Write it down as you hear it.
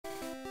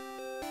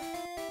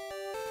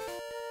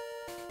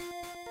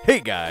Hey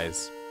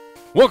guys,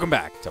 welcome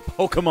back to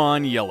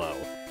Pokemon Yellow.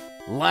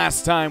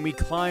 Last time we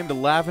climbed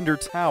Lavender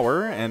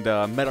Tower and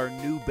met our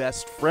new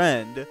best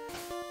friend,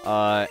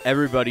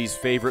 everybody's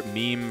favorite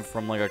meme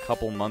from like a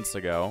couple months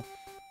ago,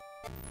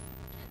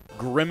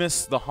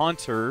 Grimace the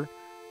Haunter,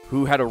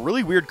 who had a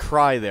really weird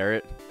cry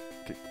there.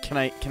 Can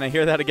I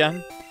hear that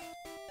again?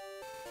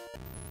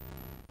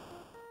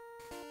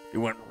 It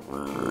went,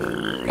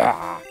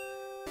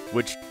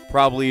 which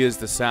probably is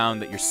the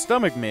sound that your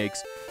stomach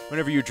makes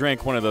whenever you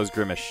drank one of those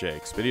Grimace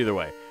shakes. But either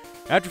way,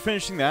 after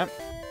finishing that,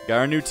 got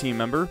our new team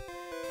member,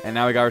 and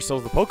now we got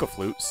ourselves the Poke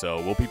Flute,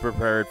 so we'll be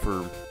prepared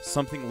for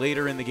something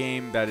later in the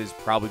game that is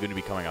probably going to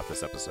be coming up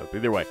this episode. But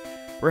either way,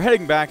 we're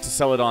heading back to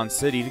Celadon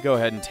City to go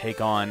ahead and take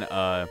on,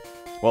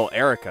 well,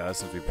 Erika,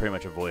 since we pretty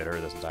much avoided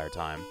her this entire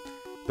time.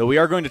 Though we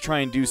are going to try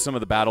and do some of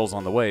the battles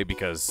on the way,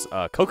 because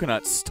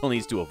Coconut still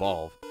needs to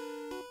evolve.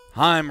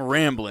 I'm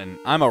rambling.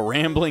 I'm a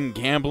rambling,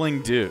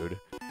 gambling dude.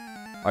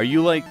 Are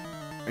you like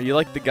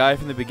the guy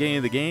from the beginning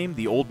of the game?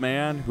 The old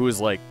man who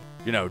was like,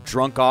 you know,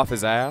 drunk off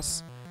his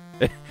ass?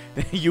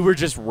 You were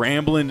just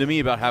rambling to me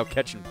about how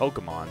catching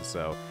Pokemon,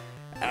 so...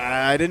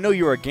 I didn't know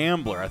you were a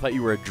gambler. I thought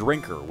you were a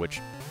drinker,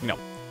 which, you know,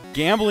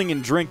 gambling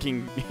and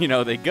drinking, you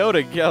know, they go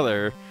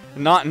together.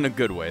 Not in a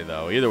good way,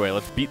 though. Either way,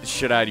 let's beat the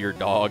shit out of your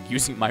dog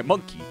using my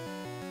monkey.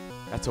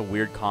 That's a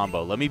weird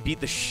combo. Let me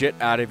beat the shit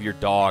out of your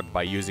dog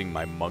by using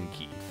my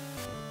monkey.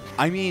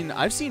 I mean,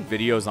 I've seen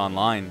videos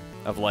online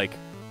of, like,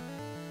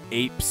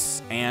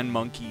 apes and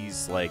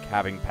monkeys, like,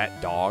 having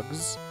pet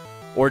dogs.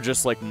 Or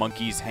just, like,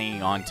 monkeys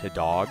hanging on to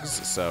dogs,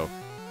 so...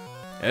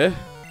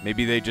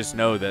 maybe they just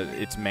know that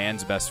it's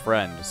man's best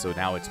friend, so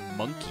now it's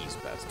monkey's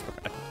best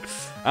friend.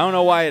 I don't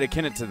know why I'd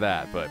akin it to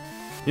that, but,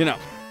 you know...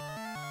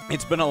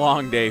 It's been a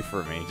long day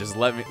for me. Just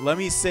let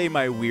me say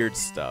my weird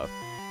stuff.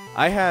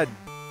 I had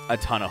a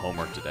ton of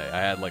homework today. I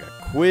had, like, a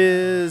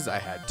quiz, I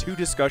had 2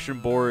 discussion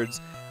boards...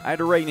 I had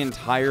to write an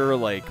entire,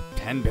 like,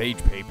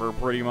 10-page paper,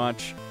 pretty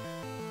much.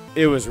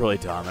 It was really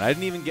dumb, and I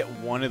didn't even get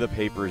one of the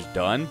papers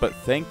done, but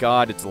thank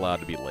God it's allowed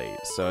to be late.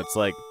 So it's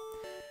like,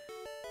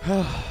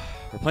 we're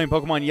playing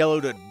Pokemon Yellow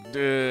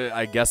to,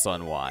 I guess,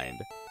 unwind.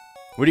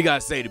 What do you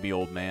gotta say to me,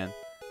 old man?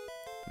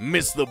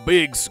 Miss the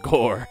big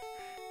score.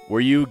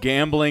 Were you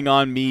gambling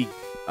on me?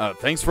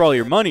 Thanks for all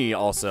your money,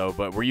 also,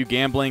 but were you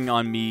gambling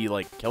on me,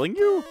 like, killing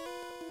you?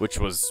 Which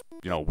was,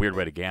 you know, a weird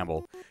way to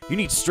gamble. You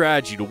need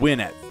strategy to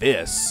win at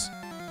this.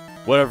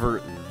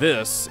 Whatever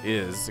this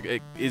is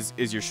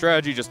your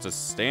strategy just to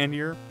stand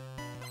here?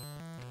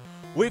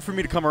 Wait for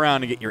me to come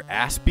around and get your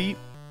ass beat?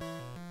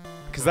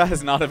 Because that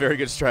is not a very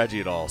good strategy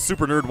at all.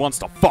 Super Nerd wants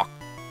to fuck.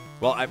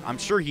 Well, I'm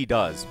sure he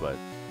does, but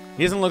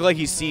he doesn't look like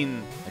he's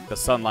seen like the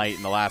sunlight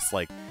in the last,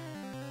 like,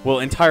 well,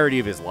 entirety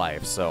of his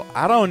life. So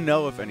I don't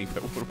know if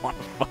anybody would want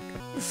to fuck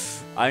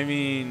him. I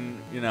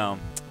mean, you know,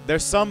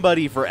 there's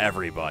somebody for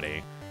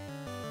everybody.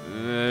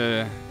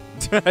 I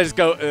just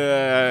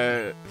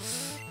go,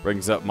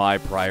 brings up my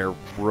prior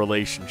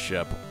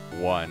relationship.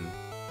 1.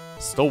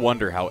 Still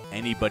wonder how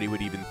anybody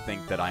would even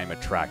think that I am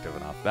attractive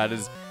enough. That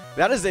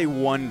is a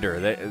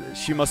wonder. That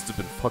she must have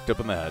been fucked up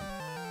in the head.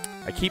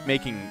 I keep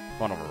making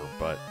fun of her,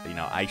 but, you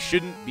know, I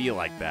shouldn't be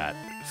like that.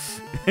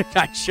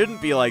 I shouldn't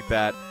be like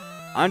that.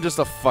 I'm just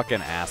a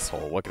fucking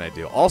asshole. What can I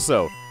do?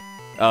 Also,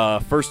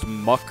 first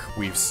muck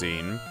we've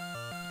seen.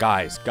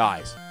 Guys.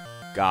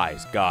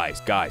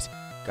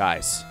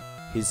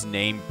 His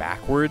name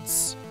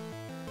backwards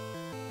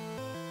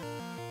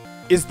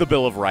is the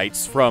Bill of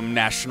Rights from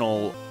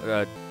National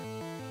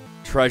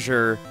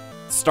Treasure,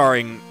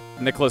 starring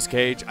Nicolas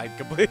Cage. I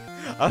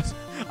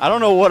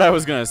don't know what I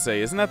was gonna say.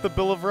 Isn't that the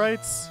Bill of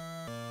Rights?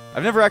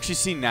 I've never actually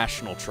seen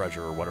National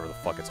Treasure or whatever the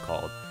fuck it's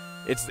called.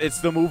 It's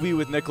the movie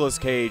with Nicolas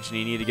Cage, and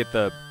you need to get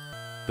the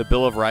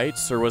Bill of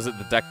Rights, or was it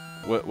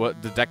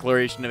the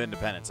Declaration of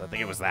Independence? I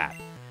think it was that.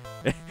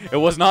 It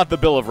was not the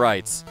Bill of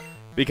Rights,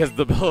 because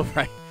the Bill of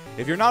Rights.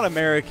 If you're not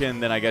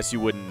American, then I guess you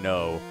wouldn't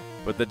know.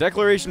 But the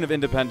Declaration of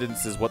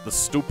Independence is what the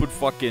stupid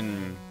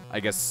fucking, I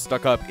guess,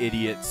 stuck-up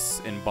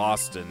idiots in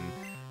Boston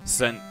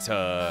sent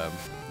to,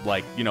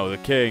 like, you know, the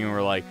king, and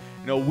were like,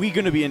 you know, we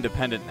gonna be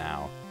independent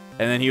now.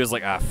 And then he was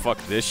like, ah, fuck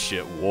this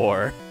shit,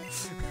 war.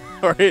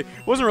 Or it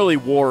wasn't really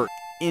war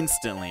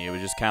instantly, it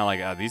was just kind of like,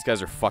 ah, these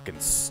guys are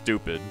fucking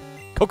stupid.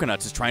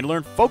 Coconuts is trying to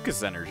learn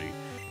focus energy.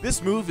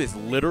 This move is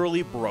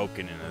literally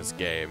broken in this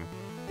game.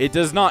 It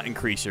does not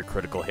increase your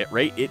critical hit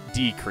rate, it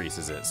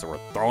decreases it, so we're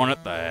throwing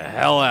it the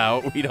hell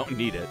out. We don't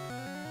need it.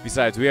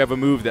 Besides, we have a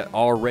move that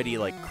already,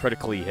 like,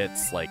 critically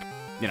hits, like,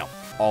 you know,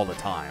 all the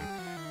time.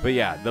 But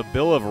yeah, the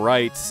Bill of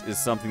Rights is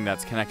something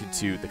that's connected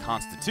to the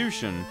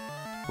Constitution,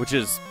 which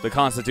is, the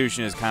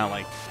Constitution is kind of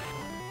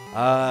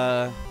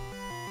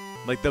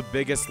like the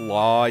biggest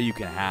law you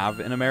can have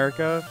in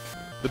America.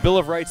 The Bill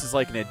of Rights is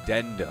like an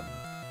addendum,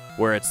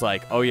 where it's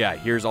like, oh yeah,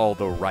 here's all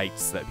the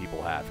rights that people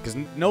have. Because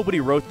nobody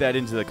wrote that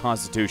into the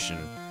Constitution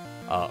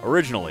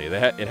originally.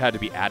 It had to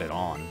be added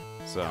on.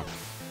 So,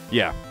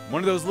 yeah,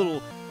 one of those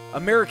little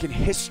American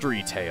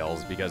history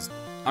tales, because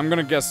I'm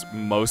going to guess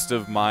most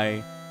of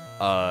my,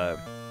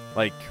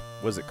 like,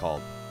 what's it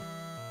called?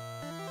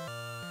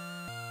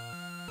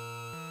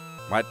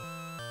 What?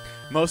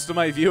 Most of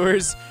my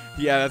viewers,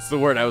 yeah, that's the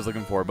word I was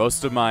looking for.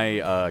 Most of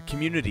my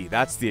community,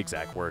 that's the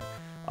exact word,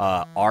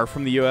 are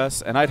from the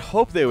US, and I'd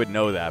hope they would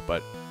know that,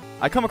 but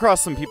I come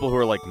across some people who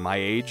are like my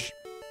age,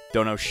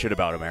 don't know shit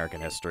about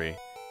American history.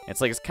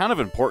 It's like, it's kind of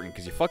important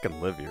because you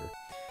fucking live here.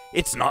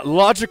 It's not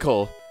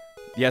logical.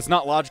 Yeah, it's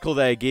not logical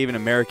that I gave an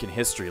American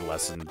history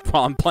lesson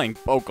while I'm playing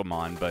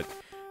Pokemon, but,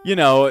 you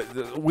know,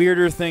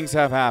 weirder things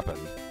have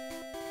happened.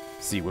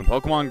 See, when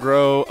Pokemon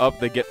grow up,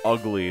 they get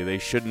ugly. They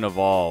shouldn't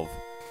evolve.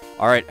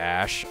 Alright,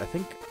 Ash, I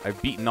think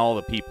I've beaten all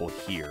the people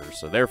here,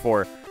 so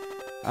therefore,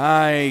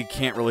 I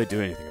can't really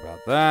do anything about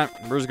that.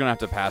 We're just gonna have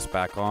to pass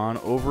back on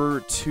over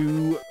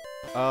to,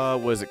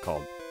 what is it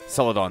called?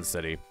 Celadon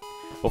City.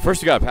 Well,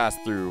 first you gotta pass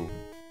through,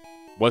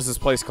 what's this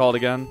place called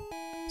again?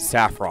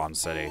 Saffron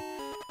City.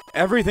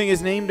 Everything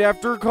is named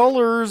after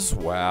colors!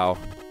 Wow.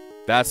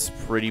 That's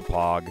pretty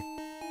pog.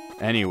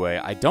 Anyway,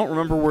 I don't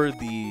remember where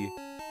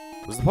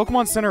was the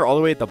Pokemon Center all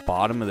the way at the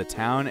bottom of the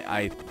town?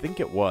 I think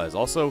it was.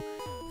 Also, what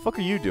the fuck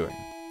are you doing?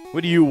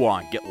 What do you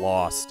want? Get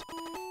lost.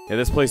 Yeah,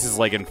 this place is,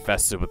 like,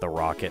 infested with the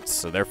rockets,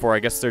 so therefore I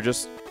guess they're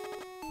just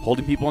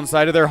holding people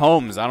inside of their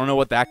homes. I don't know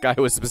what that guy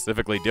was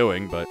specifically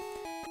doing, but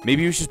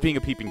maybe he was just being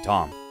a peeping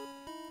Tom.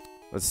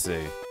 Let's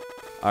see.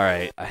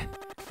 Alright,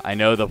 I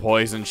know the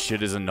poison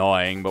shit is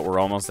annoying, but we're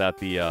almost at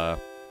the,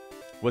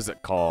 what's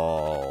it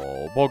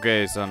called? Poke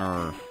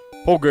Center.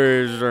 Poke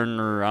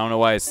Center. I don't know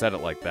why I said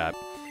it like that.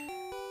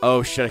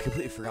 Oh shit, I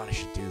completely forgot I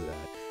should do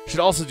that. Should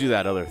also do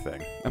that other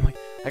thing. I'm like,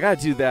 I gotta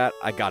do that,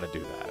 I gotta do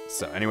that.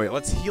 So anyway,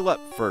 let's heal up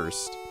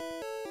first.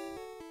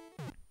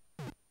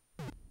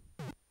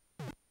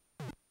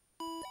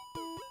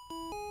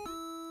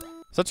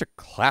 Such a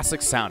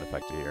classic sound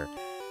effect here.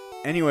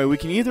 Anyway, we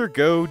can either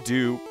go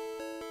do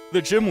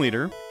the gym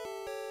leader,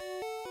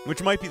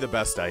 which might be the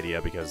best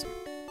idea because,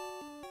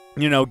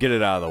 you know, get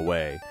it out of the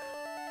way.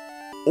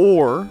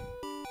 Or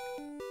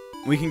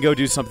we can go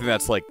do something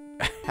that's like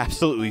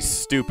absolutely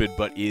stupid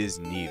but is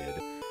needed.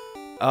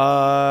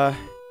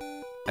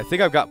 I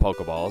think I've got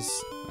Pokeballs,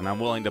 and I'm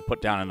willing to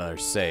put down another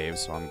save,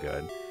 so I'm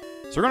good.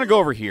 So we're gonna go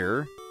over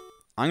here.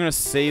 I'm gonna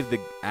save the...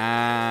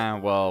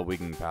 well, we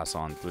can pass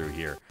on through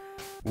here.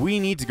 We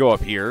need to go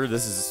up here.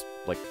 This is,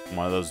 like,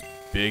 one of those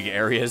big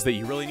areas that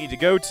you really need to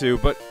go to,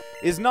 but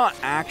is not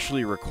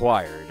actually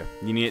required.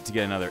 You need it to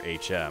get another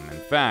HM. In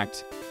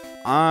fact,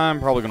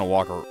 I'm probably gonna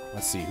walk...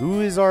 Let's see,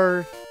 who is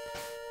our...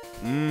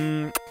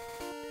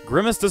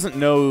 Grimace doesn't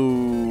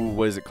know...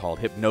 What is it called?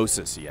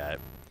 Hypnosis yet.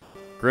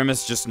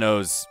 Grimace just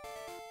knows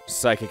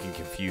Psychic and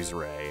Confuse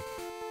Ray.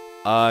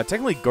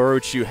 Technically,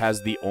 Gorochu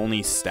has the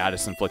only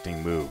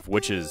status-inflicting move,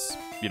 which is,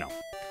 you know,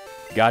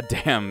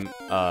 goddamn,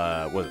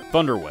 what is it?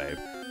 Thunder Wave.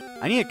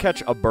 I need to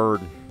catch a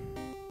bird.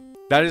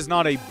 That is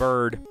not a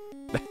bird.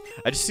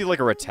 I just see, like,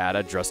 a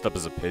Rattata dressed up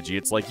as a Pidgey.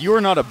 It's like, you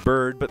are not a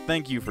bird, but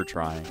thank you for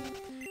trying.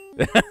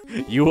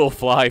 You will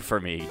fly for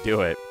me.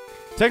 Do it.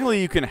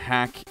 Technically, you can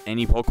hack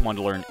any Pokemon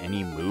to learn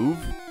any move,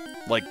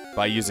 like,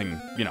 by using,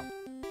 you know,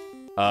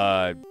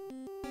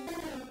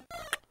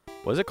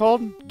 what is it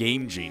called?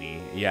 Game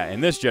Genie. Yeah,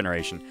 in this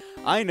generation.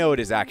 I know it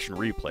is Action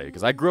Replay,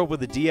 because I grew up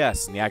with a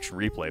DS, and the Action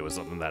Replay was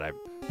something that I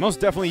most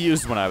definitely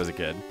used when I was a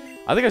kid.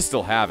 I think I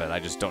still have it, I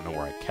just don't know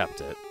where I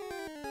kept it.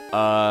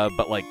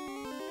 But, like,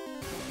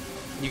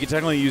 you can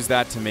technically use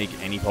that to make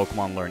any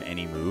Pokemon learn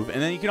any move,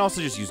 and then you can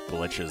also just use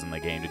glitches in the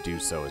game to do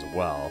so as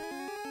well.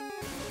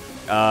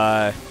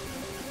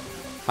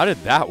 How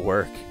did that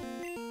work?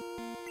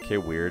 Okay,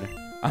 weird.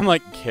 I'm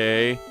like,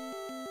 okay.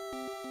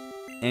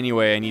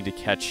 Anyway, I need to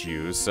catch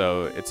you,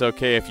 so it's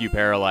okay if you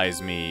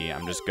paralyze me.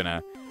 I'm just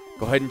gonna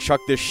go ahead and chuck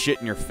this shit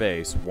in your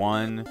face.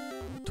 1,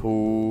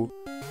 2...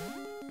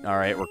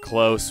 Alright, we're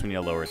close. We need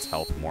to lower its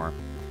health more.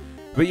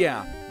 But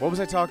yeah, what was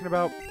I talking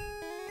about?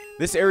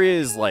 This area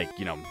is, like,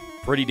 you know,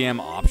 pretty damn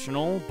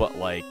optional, but,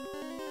 like,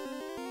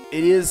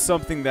 it is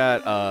something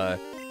that,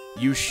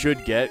 you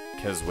should get,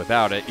 because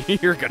without it,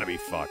 you're gonna be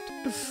fucked.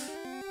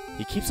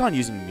 He keeps on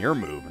using Mirror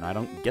Move, and I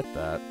don't get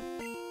that.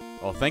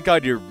 Well, thank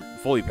God you're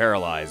fully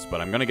paralyzed,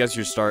 but I'm gonna guess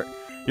you're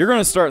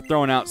gonna start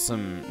throwing out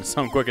some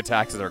quick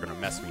attacks that are gonna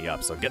mess me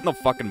up, so get in the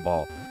fucking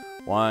ball.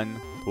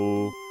 1,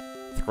 2,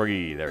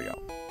 3, there you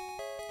go.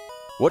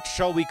 What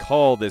shall we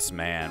call this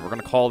man? We're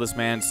gonna call this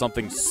man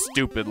something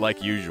stupid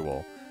like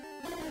usual.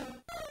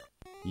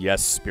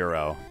 Yes,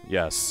 Spearow.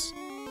 Yes.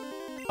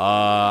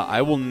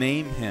 I will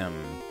name him...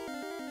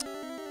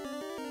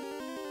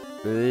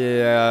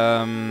 we're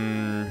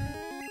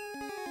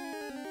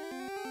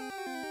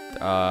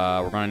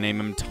gonna name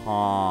him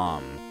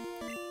Tom.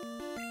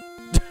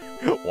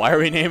 Why are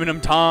we naming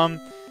him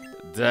Tom?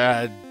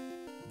 I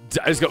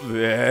just go...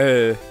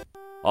 Bleh.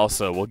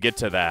 Also, we'll get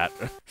to that.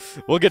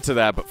 We'll get to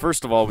that, but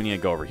first of all, we need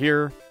to go over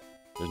here.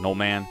 There's an old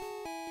man.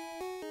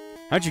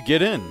 How'd you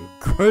get in?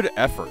 Good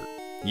effort.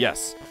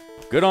 Yes.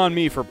 Good on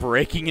me for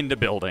breaking into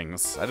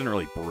buildings. I didn't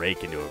really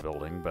break into a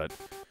building, but...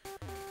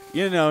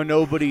 You know,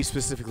 nobody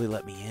specifically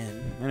let me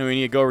in. Anyway, we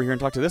need to go over here and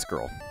talk to this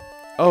girl.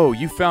 Oh,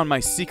 you found my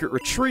secret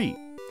retreat.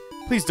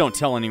 Please don't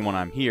tell anyone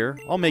I'm here.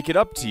 I'll make it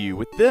up to you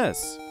with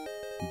this.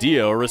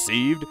 Dio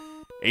received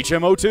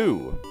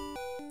HMO2.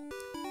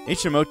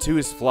 HMO2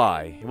 is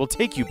fly. It will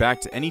take you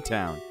back to any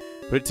town.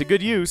 Put it to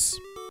good use.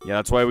 Yeah,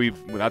 that's why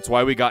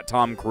we got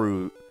Tom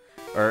Cruise.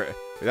 Or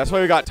that's why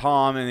we got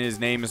Tom, and his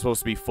name is supposed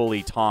to be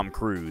fully Tom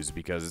Cruise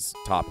because it's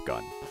Top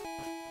Gun.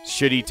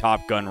 Shitty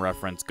Top Gun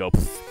reference. Go.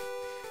 Pff.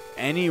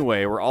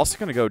 Anyway, we're also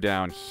gonna go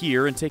down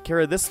here and take care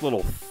of this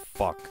little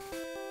fuck.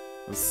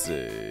 Let's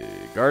see.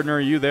 Gardener, are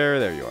you there?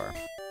 There you are.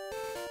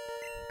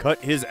 Cut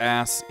his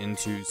ass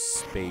into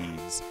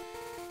spades.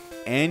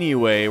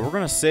 Anyway, we're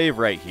gonna save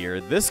right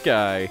here. This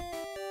guy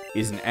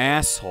is an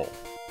asshole.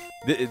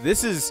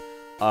 This is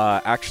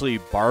actually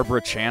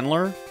Barbara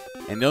Chandler,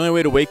 and the only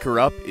way to wake her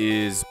up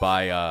is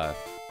by, I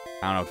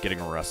don't know,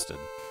 getting arrested.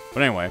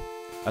 But anyway,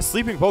 a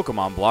sleeping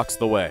Pokemon blocks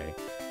the way.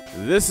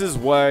 This is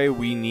why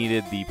we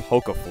needed the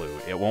Poke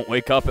Flute. It won't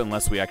wake up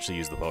unless we actually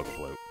use the Poke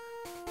Flute.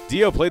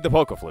 Dio played the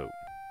Poke Flute.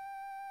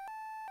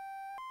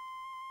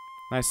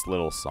 Nice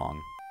little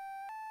song.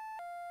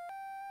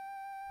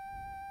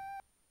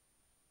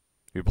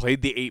 We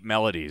played the 8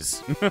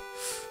 melodies.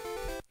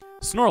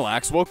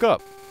 Snorlax woke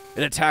up.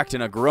 It attacked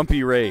in a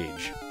grumpy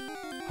rage.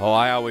 Oh,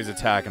 I always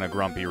attack in a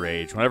grumpy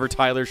rage. Whenever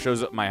Tyler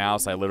shows up at my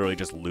house, I literally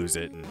just lose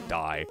it and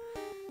die.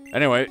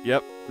 Anyway,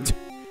 yep.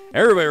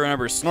 Everybody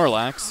remembers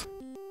Snorlax.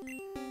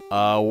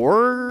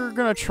 We're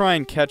gonna try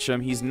and catch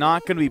him. He's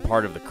not gonna be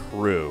part of the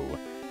crew.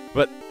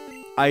 But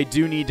I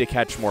do need to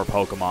catch more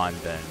Pokemon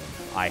than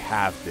I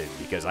have been,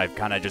 because I've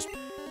kind of just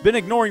been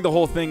ignoring the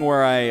whole thing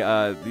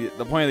where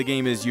the point of the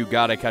game is you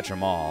gotta catch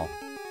them all.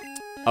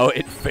 Oh,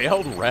 it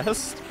failed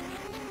rest?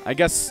 I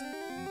guess,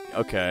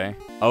 okay.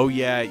 Oh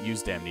yeah, it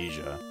used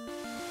Amnesia.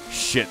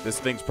 Shit, this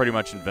thing's pretty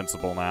much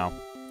invincible now.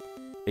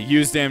 It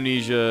used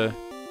Amnesia.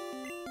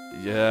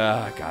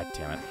 Yeah, god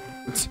damn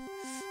it.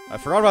 I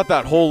forgot about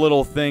that whole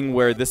little thing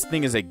where this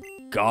thing is a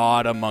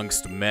god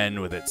amongst men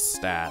with its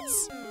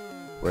stats.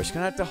 We're just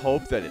gonna have to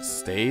hope that it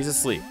stays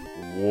asleep.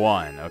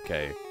 1,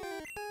 okay.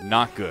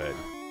 Not good.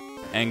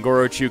 And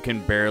Gorochu can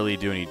barely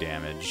do any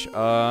damage.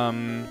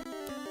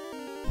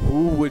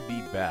 Who would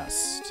be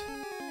best?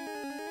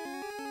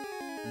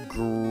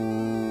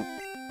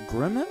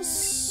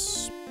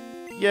 Grimace?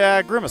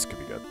 Yeah, Grimace could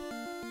be good.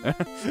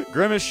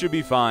 Grimace should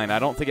be fine. I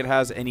don't think it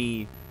has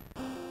any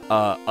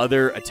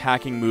other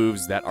attacking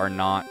moves that are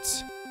not,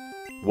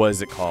 what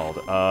is it called?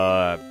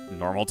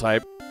 Normal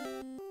type.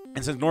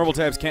 And since normal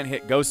types can't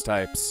hit ghost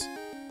types,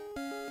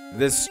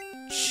 this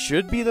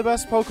should be the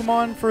best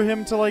Pokemon for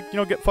him to, like, you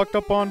know, get fucked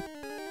up on.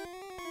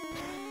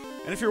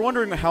 And if you're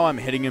wondering how I'm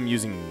hitting him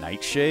using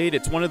Nightshade,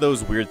 it's one of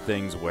those weird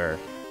things where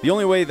the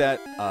only way that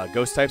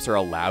ghost types are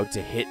allowed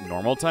to hit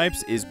normal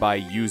types is by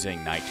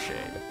using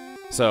Nightshade.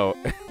 So,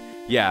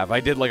 yeah, if I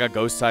did, like, a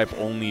ghost type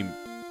only,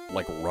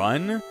 like,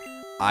 run,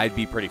 I'd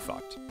be pretty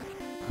fucked.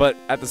 But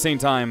at the same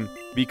time,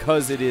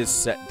 because it is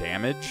set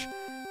damage,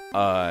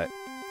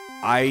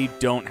 I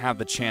don't have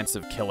the chance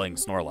of killing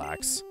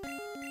Snorlax.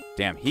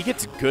 Damn, he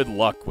gets good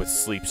luck with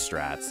sleep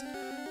strats.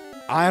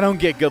 I don't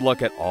get good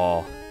luck at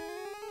all.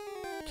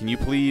 Can you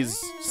please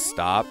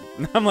stop?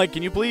 I'm like,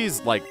 can you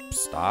please, like,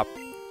 stop?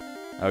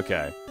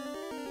 Okay.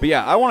 But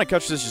yeah, I want to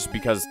catch this just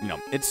because, you know,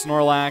 it's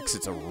Snorlax.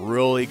 It's a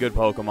really good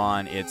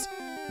Pokemon. It's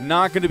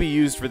not going to be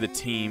used for the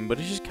team, but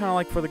it's just kind of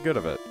like for the good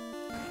of it.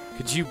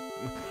 Could you...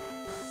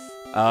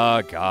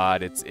 Oh,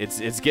 God.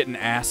 It's getting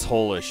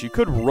asshole-ish. You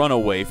could run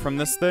away from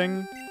this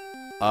thing,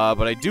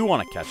 but I do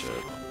want to catch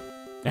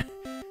it.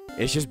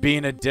 It's just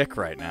being a dick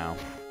right now.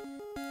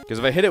 Because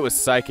if I hit it with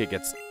Psychic,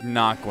 it's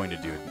not going to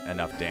do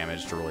enough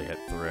damage to really hit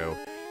through.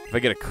 If I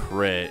get a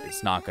crit,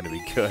 it's not going to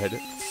be good.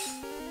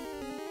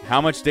 How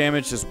much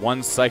damage does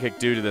one Psychic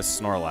do to this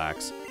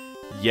Snorlax?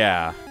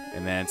 Yeah.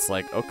 And then it's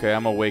like, okay,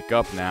 I'm going to wake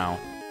up now.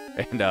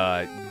 And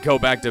go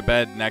back to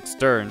bed next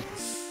turn.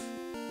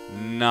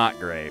 Not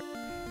great.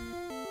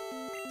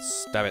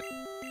 Stop it.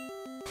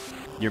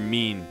 You're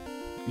mean.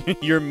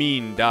 You're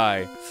mean.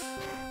 Die.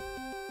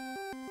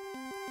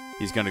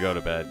 He's going to go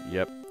to bed.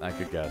 Yep, I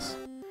could guess.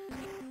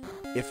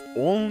 If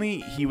only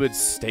he would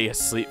stay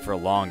asleep for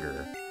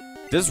longer.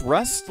 Does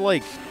rest,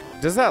 like,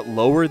 does that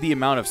lower the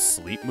amount of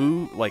sleep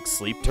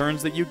sleep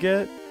turns that you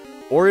get?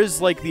 Or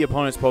is, like, the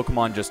opponent's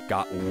Pokemon just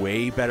got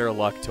way better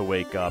luck to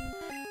wake up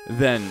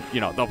than, you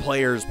know, the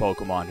player's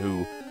Pokemon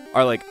who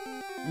are, like,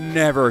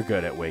 never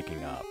good at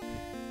waking up?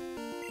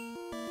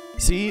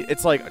 See,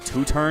 it's like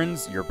 2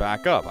 turns, you're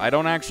back up. I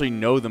don't actually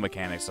know the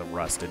mechanics of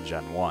Rust in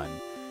Gen 1.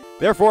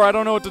 Therefore, I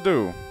don't know what to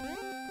do.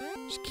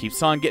 Just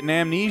keeps on getting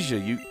amnesia.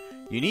 You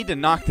need to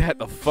knock that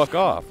the fuck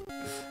off.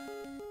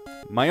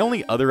 My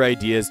only other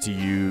idea is to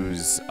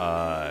use,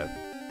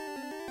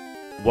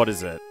 what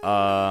is it?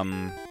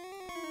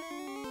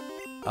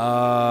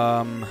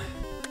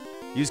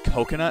 Use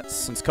coconuts,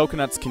 since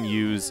coconuts can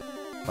use,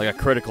 like, a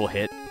critical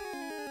hit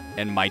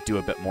and might do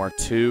a bit more.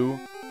 2,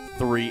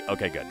 3,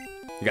 okay, good.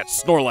 You got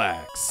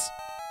Snorlax.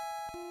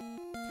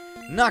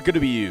 Not going to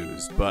be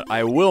used, but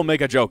I will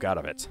make a joke out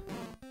of it.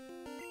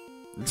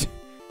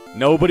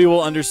 Nobody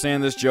will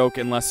understand this joke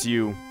unless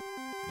you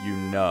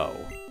know.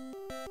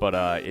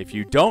 But if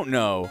you don't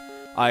know,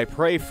 I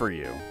pray for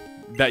you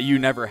that you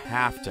never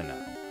have to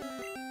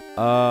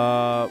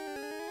know.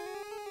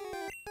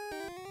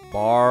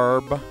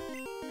 Barbara.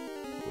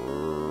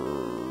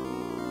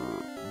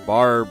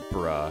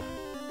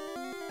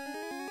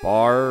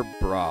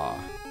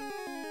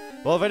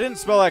 Well, if I didn't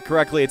spell that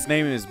correctly, its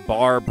name is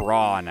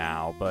Barbara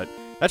now, but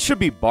that should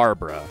be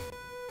Barbara.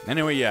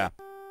 Anyway, yeah.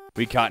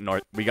 We got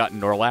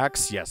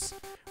Norlax, yes.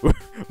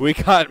 we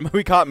got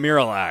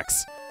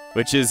Miralax,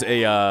 which is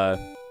a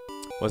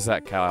what's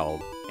that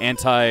called?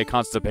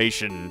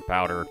 Anti-constipation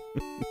powder.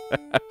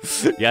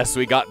 Yes,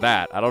 we got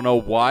that. I don't know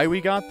why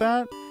we got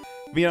that.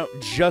 You know,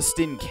 just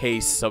in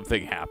case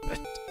something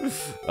happened.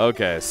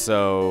 Okay,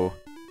 so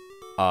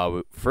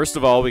first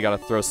of all, we gotta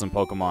throw some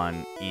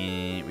Pokemon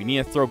in. We need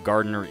to throw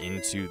Gardener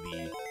into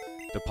the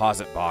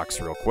deposit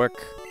box real quick,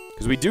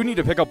 because we do need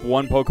to pick up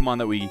one Pokemon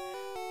that we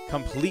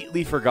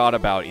completely forgot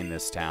about in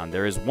this town.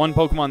 There is one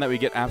Pokemon that we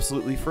get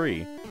absolutely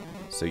free.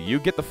 So you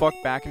get the fuck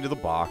back into the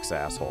box,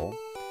 asshole.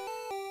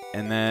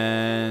 And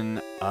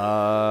then,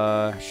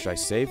 should I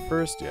save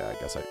first? Yeah,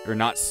 I guess or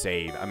not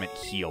save, I meant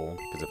heal,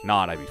 because if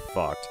not, I'd be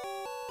fucked.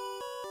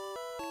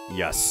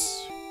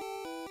 Yes.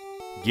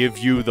 Give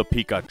you the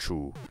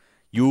Pikachu.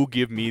 You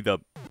give me the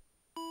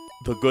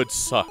good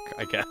suck,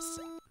 I guess.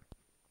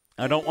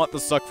 I don't want the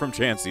suck from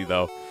Chansey,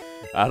 though.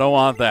 I don't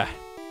want that.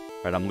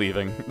 Alright, I'm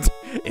leaving.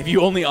 If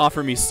you only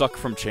offer me suck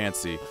from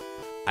Chansey,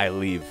 I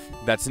leave.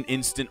 That's an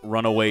instant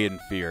runaway in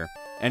fear.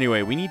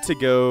 Anyway, we need to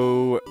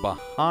go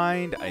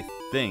behind, I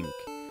think.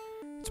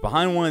 It's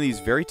behind one of these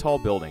very tall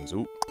buildings.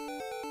 Ooh,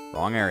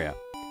 wrong area.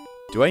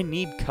 Do I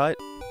need cut?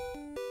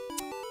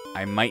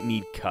 I might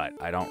need cut.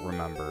 I don't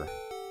remember.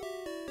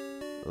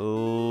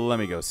 Let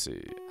me go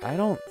see. I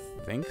don't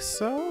think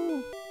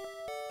so.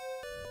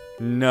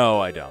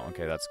 No, I don't.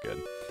 Okay, that's good.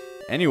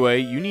 Anyway,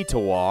 you need to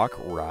walk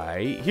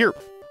right here.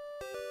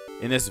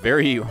 In this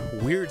very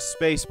weird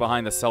space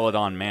behind the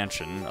Celadon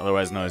Mansion,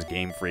 otherwise known as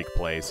Game Freak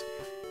Place.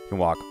 You can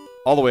walk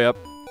all the way up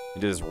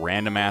into this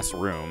random-ass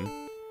room.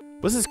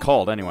 What's this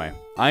called, anyway?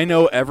 I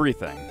know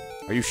everything.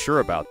 Are you sure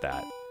about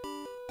that?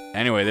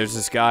 Anyway, there's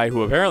this guy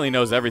who apparently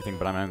knows everything,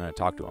 but I'm not going to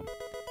talk to him.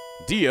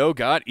 Dio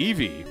got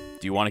Eevee.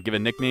 Do you want to give a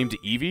nickname to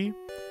Eevee?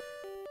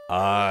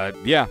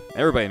 Yeah,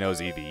 everybody knows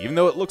Eevee. Even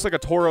though it looks like a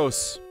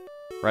Tauros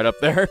right up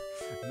there.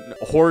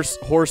 Horse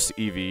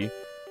Eevee.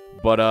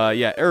 But,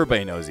 yeah,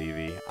 everybody knows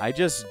Eevee. I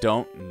just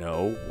don't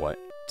know what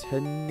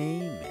to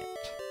name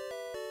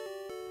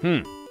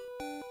it.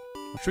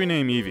 What should we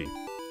name Eevee?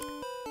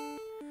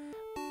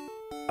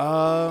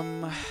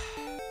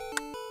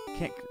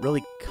 Can't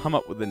really come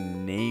up with a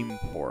name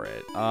for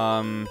it.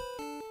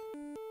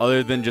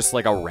 Other than just,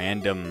 like, a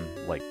random,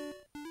 like,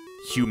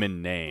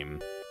 human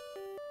name.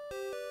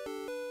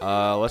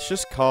 Let's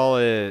just call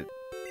it...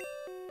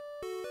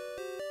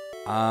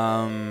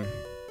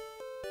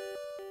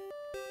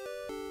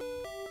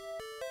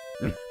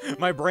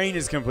 My brain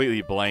is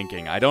completely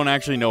blanking. I don't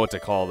actually know what to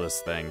call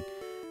this thing.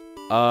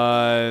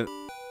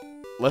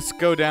 Let's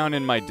go down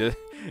in my...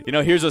 You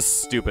know, here's a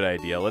stupid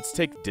idea. Let's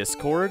take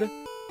Discord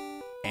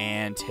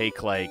and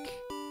take, like,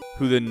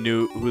 who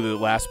the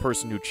last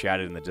person who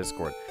chatted in the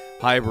Discord.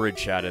 Hybrid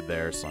chatted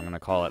there, so I'm gonna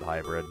call it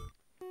Hybrid.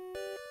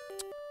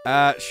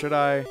 Should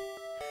I?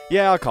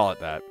 Yeah, I'll call it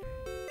that.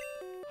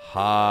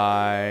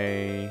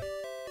 Hi.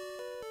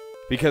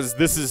 Because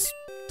this is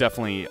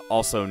definitely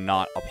also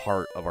not a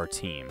part of our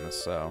team,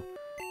 so...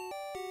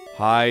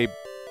 Hybrid.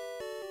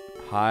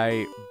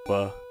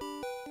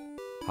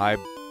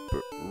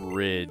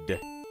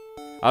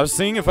 I was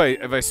seeing if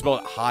I spell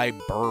it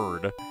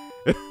Hybird.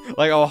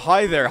 Like, oh,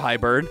 hi there,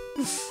 Hybird.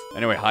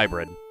 Anyway,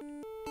 Hybrid.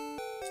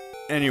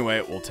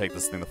 Anyway, we'll take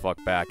this thing the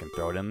fuck back and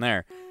throw it in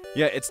there.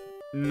 Yeah, it's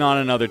not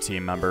another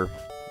team member.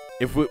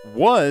 If it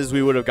was,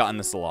 we would have gotten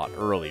this a lot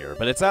earlier.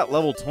 But it's at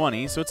level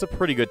 20, so it's a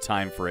pretty good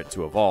time for it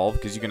to evolve,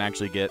 because you can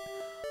actually get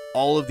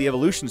all of the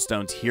evolution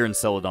stones here in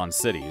Celadon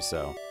City,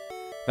 so...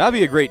 That'd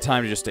be a great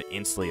time just to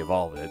instantly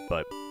evolve it,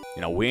 but,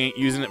 you know, we ain't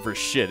using it for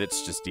shit,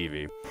 it's just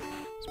Eevee.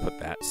 Let's put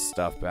that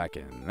stuff back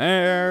in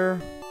there.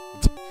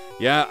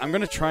 Yeah, I'm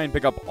gonna try and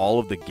pick up all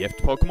of the gift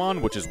Pokemon,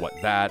 which is what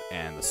that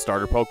and the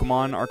starter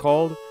Pokemon are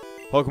called.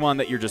 Pokemon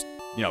that you're just,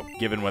 you know,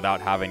 given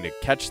without having to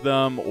catch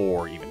them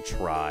or even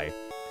try.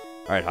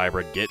 Alright,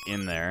 Hybrid, get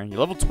in there. You're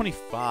level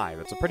 25,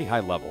 that's a pretty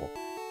high level.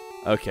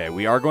 Okay,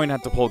 we are going to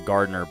have to pull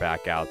Gardener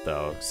back out,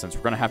 though, since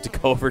we're gonna have to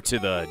go over to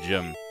the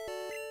gym.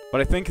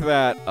 But I think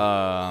that,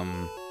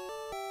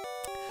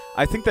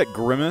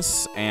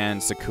 Grimace and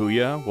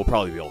Sakuya will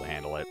probably be able to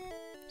handle it.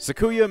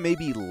 Sakuya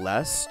maybe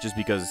less, just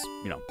because,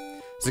 you know,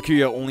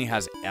 Sakuya only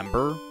has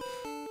Ember.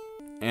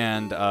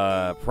 And,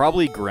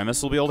 probably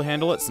Grimace will be able to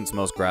handle it, since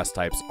most grass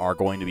types are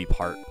going to be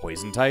part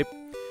poison type.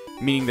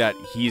 Meaning that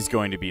he's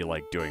going to be,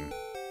 like, doing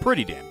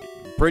pretty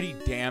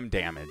damn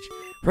damage.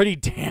 Pretty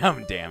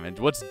damn damage.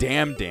 What's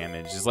damn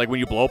damage? It's like when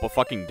you blow up a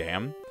fucking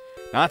dam.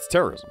 Now, that's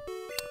terrorism.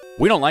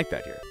 We don't like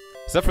that here.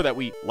 Except for that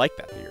we like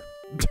that here.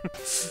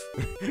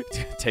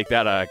 Take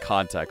that out of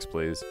context,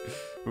 please.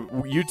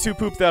 YouTube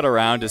pooped that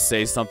around to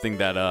say something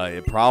that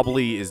it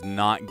probably is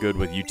not good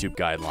with YouTube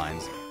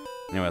guidelines.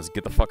 Anyways,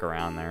 get the fuck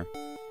around there.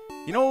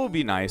 You know what would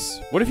be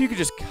nice? What if you could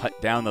just cut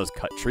down those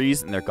cut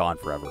trees and they're gone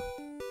forever?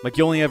 Like,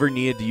 you only ever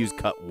needed to use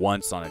cut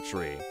once on a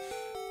tree.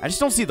 I just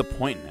don't see the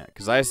point in it,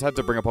 because I just have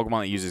to bring a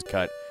Pokemon that uses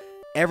cut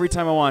every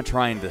time I want to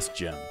try in this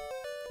gym.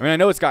 I mean, I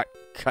know it's got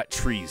cut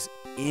trees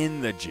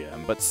in the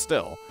gym, but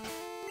still.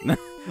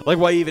 Like,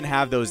 why even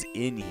have those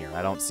in here?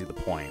 I don't see the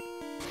point.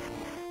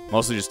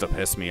 Mostly just to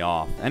piss me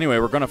off. Anyway,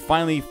 we're going to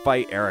finally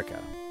fight Erika.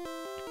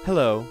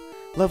 Hello.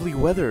 Lovely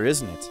weather,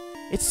 isn't it?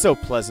 It's so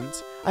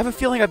pleasant. I have a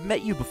feeling I've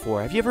met you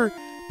before. Have you ever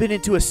been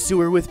into a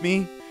sewer with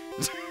me?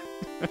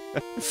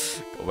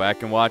 Go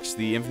back and watch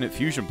the Infinite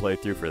Fusion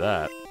playthrough for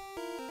that.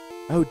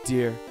 Oh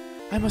dear.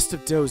 I must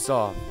have dozed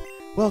off.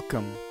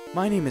 Welcome.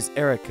 My name is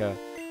Erika.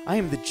 I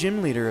am the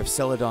gym leader of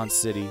Celadon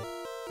City.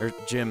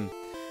 Gym.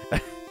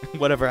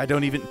 Whatever,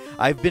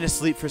 I've been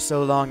asleep for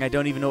so long, I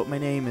don't even know what my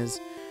name is.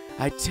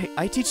 I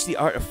teach the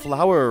art of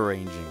flower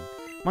arranging.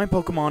 My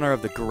Pokemon are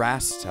of the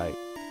grass type.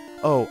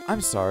 Oh, I'm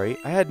sorry,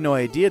 I had no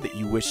idea that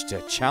you wished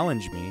to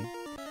challenge me.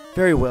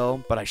 Very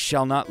well, but I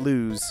shall not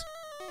lose.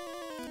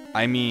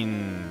 I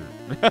mean,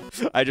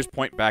 I just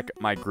point back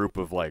at my group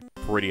of, like,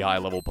 pretty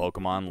high-level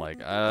Pokemon,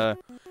 like, I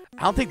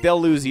don't think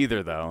they'll lose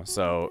either, though,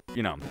 so,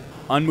 you know,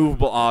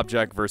 unmovable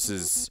object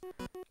versus,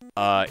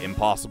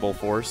 impossible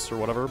force, or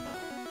whatever.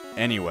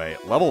 Anyway,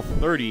 level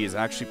 30 is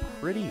actually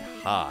pretty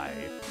high.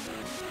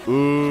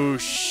 Ooh,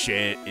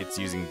 shit, it's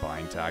using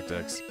bind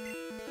tactics.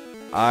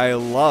 I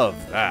love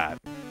that.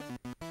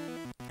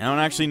 I don't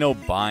actually know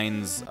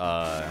binds,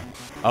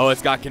 oh,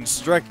 it's got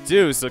constrict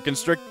too, so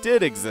constrict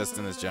did exist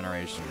in this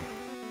generation.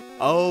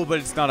 Oh, but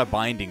it's not a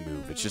binding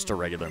move, it's just a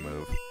regular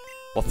move.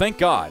 Well, thank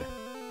God.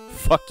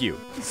 Fuck you.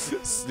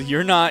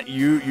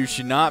 You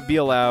should not be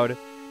allowed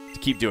to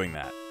keep doing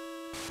that.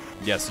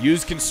 Yes,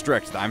 use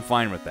constrict, I'm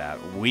fine with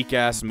that.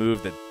 Weak-ass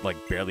move that, like,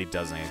 barely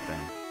does anything.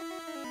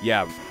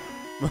 Yeah,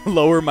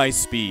 lower my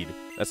speed.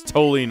 That's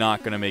totally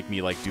not gonna make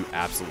me, like, do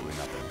absolutely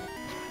nothing.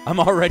 I'm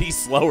already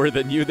slower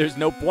than you, there's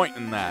no point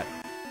in that.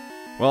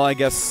 Well, I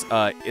guess,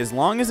 as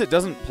long as it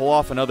doesn't pull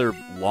off another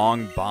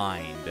long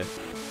bind,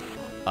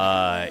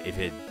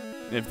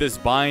 if this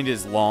bind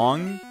is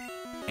long,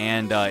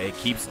 and, it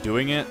keeps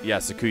doing it, yeah,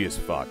 Sakuya's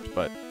fucked,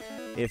 but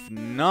if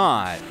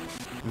not,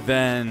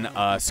 then,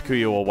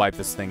 Sakuya will wipe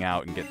this thing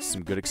out and get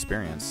some good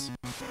experience.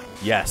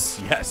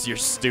 Yes, you're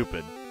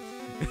stupid.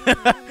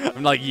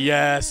 I'm like,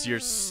 yes, you're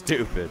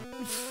stupid.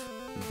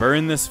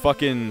 Burn this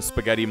fucking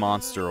spaghetti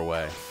monster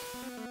away.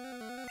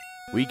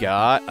 We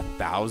got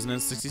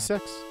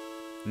 1,066.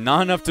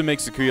 Not enough to make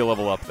Sakuya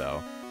level up,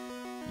 though.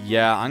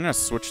 Yeah, I'm gonna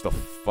switch the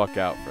fuck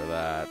out for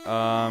that.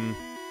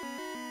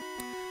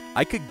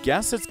 I could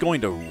guess it's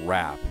going to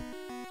wrap.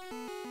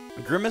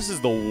 Grimace is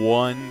the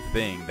one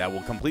thing that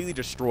will completely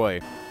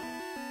destroy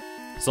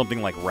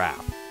something like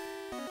wrap.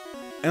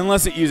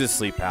 Unless it uses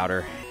sleep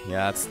powder.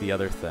 Yeah, that's the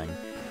other thing.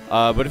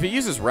 But if it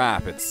uses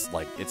wrap, it's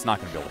not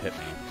gonna be able to hit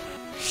me.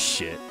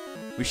 Shit.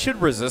 We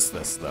should resist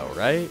this, though,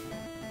 right?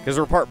 Because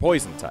we're part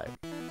poison type.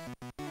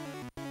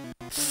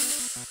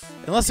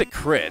 Unless it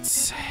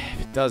crits.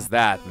 If it does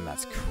that, then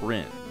that's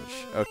cringe.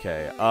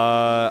 Okay,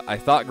 I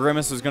thought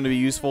Grimace was going to be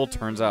useful.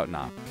 Turns out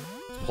not.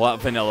 Let's pull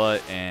out Vanilla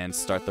and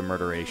start the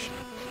murderation.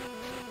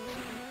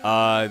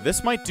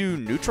 This might do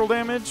neutral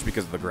damage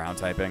because of the ground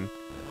typing.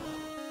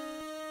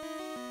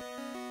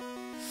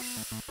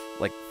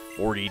 Like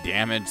 40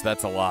 damage,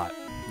 that's a lot.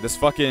 This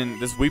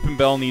Weeping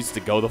Bell needs to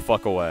go the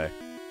fuck away.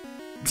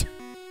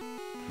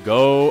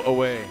 Go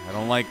away. I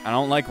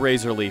don't like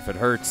Razor Leaf. It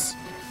hurts.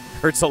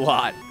 Hurts a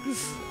lot.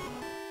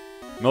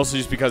 Mostly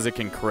just because it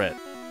can crit.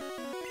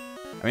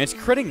 I mean, it's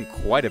critting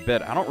quite a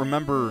bit. I don't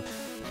remember,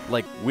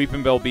 like,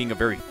 Weeping Bell being a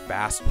very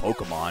fast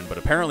Pokemon, but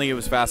apparently it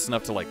was fast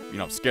enough to, like, you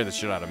know, scare the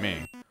shit out of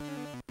me.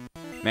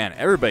 Man,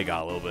 everybody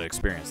got a little bit of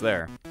experience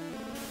there.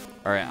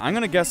 Alright, I'm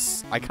gonna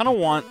guess... I kind of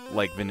want,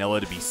 like,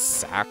 Vanilla to be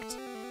sacked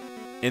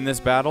in this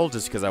battle,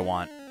 just because I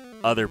want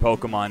other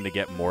Pokemon to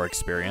get more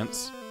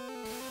experience.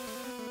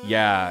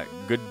 Yeah,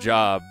 good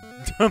job.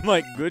 I'm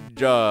like, good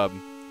job.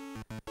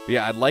 But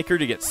yeah, I'd like her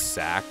to get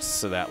sacked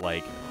so that,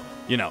 like,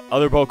 you know,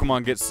 other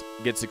Pokemon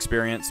gets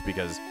experience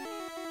because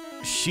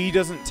she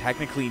doesn't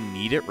technically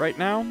need it right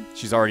now.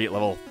 She's already at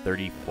level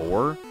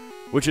 34,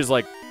 which is,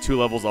 like, 2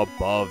 levels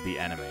above the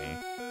enemy.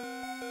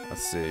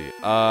 Let's see.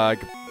 I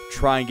could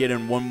try and get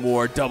in one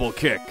more double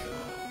kick.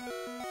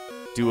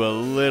 Do a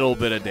little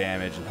bit of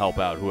damage and help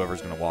out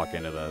whoever's going to walk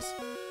into this.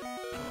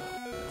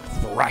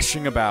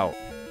 Thrashing about.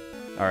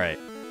 Alright.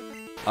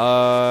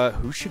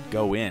 Who should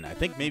go in? I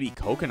think maybe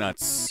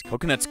Coconuts.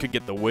 Coconuts could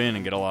get the win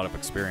and get a lot of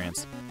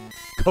experience.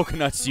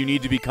 Coconuts, you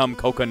need to become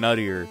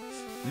coconuttier.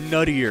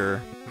 Nuttier.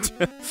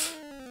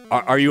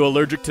 Are you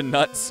allergic to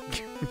nuts?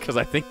 Because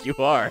I think you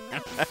are.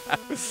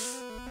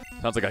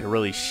 Sounds like a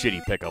really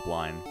shitty pickup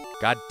line.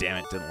 God damn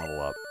it, didn't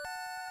level up.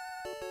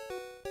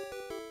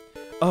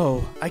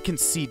 Oh, I can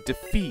see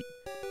defeat.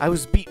 I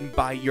was beaten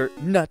by your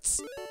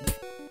nuts.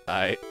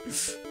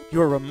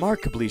 You're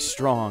remarkably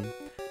strong.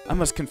 I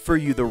must confer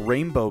you the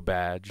Rainbow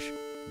Badge.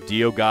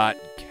 Dio got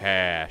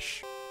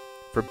cash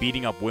for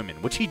beating up women,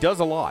 which he does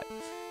a lot.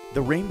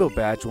 The Rainbow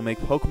Badge will make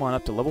Pokemon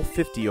up to level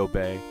 50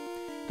 obey.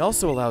 It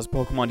also allows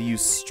Pokemon to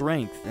use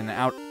strength in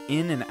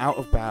and out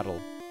of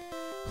battle.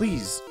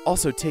 Please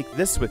also take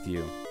this with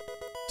you.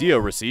 Dio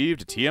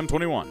received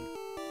TM21.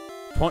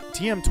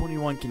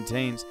 TM21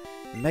 contains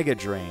Mega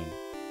Drain.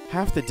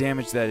 Half the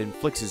damage that it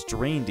inflicts is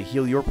drained to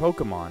heal your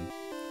Pokemon.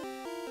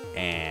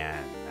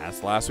 And that's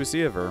the last we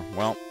see of her.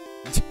 Well,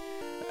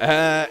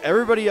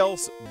 everybody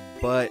else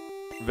but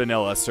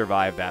Vanilla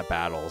survived that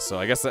battle, so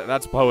I guess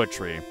that's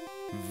poetry.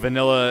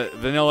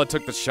 Vanilla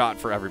took the shot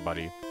for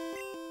everybody.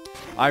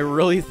 I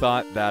really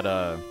thought that,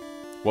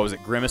 what was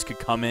it, Grimace could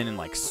come in and,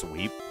 like,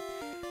 sweep.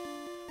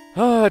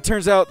 It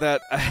turns out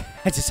that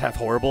I just have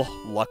horrible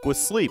luck with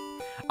sleep.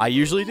 I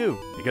usually do,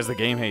 because the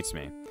game hates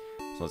me.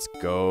 So let's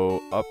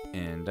go up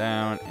and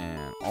down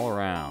and all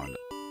around.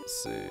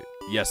 Let's see.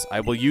 Yes, I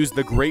will use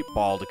the Great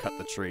Ball to cut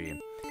the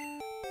tree.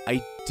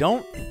 I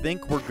don't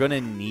think we're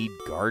gonna need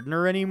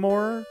Gardener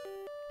anymore,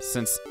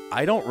 since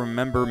I don't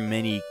remember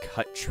many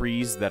cut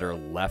trees that are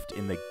left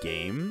in the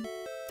game.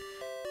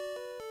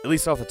 At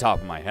least off the top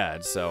of my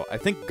head, so I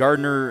think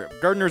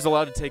Gardener's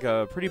allowed to take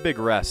a pretty big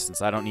rest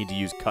since I don't need to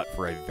use Cut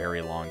for a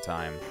very long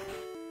time.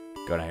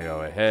 Gonna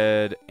go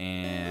ahead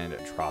and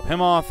drop him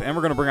off, and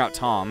we're gonna bring out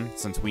Tom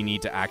since we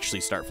need to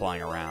actually start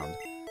flying around.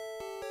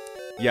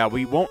 Yeah,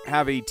 we won't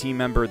have a team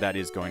member that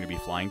is going to be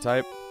flying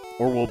type,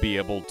 or will be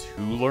able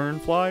to learn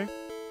fly.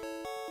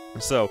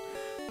 So,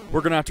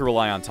 we're gonna have to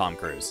rely on Tom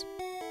Cruise.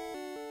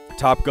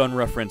 Top Gun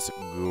reference,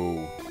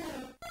 go.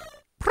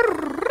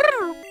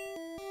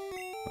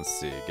 Let's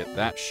see, get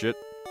that shit.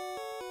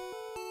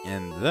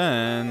 And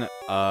then,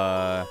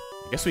 I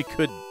guess we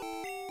could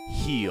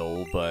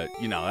heal, but,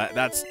 you know,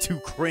 that's too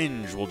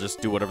cringe. We'll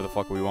just do whatever the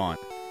fuck we want.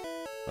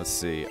 Let's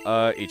see,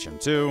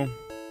 HM2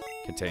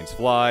 contains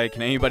Fly.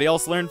 Can anybody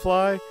else learn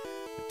Fly?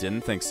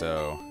 Didn't think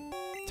so.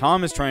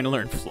 Tom is trying to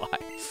learn Fly.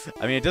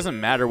 I mean, it doesn't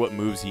matter what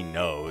moves he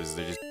knows.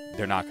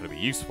 They're not going to be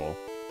useful.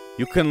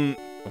 You can...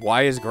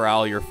 Why is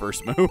Growl your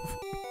first move?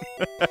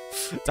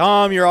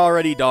 Tom, you're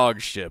already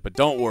dog shit, but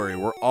don't worry,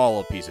 we're all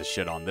a piece of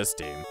shit on this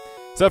team.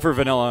 Except for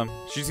Vanilla.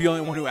 She's the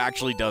only one who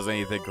actually does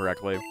anything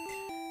correctly.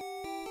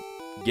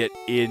 Get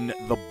in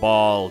the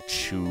ball,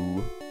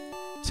 Chew.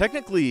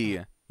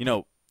 Technically, you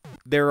know,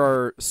 there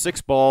are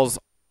 6 balls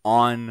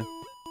on,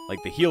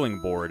 like, the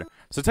healing board.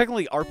 So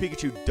technically, our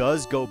Pikachu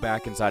does go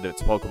back inside of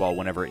its Pokeball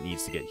whenever it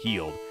needs to get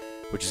healed.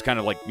 Which is kind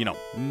of like, you know,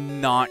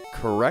 not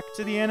correct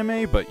to the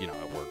anime, but, you know,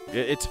 it worked.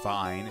 It's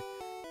fine.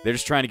 They're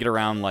just trying to get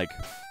around, like...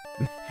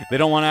 they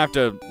don't want to have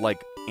to,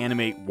 like,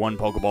 animate one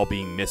Pokeball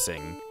being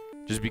missing.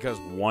 Just because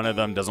one of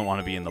them doesn't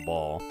want to be in the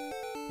ball.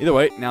 Either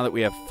way, now that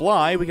we have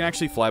Fly, we can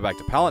actually fly back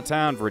to Pallet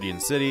Town, Viridian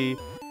City,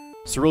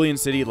 Cerulean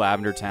City,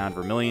 Lavender Town,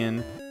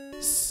 Vermilion,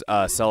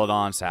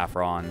 Celadon,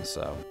 Saffron.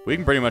 So, we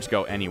can pretty much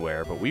go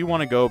anywhere, but we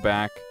want to go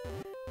back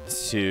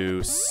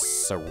to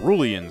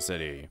Cerulean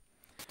City.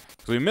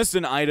 So we missed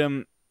an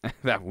item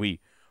that we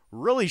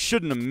really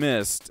shouldn't have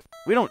missed.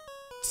 We don't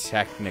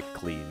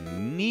technically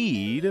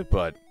need,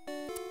 but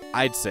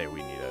I'd say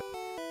we need it.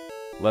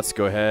 Let's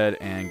go ahead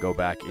and go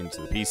back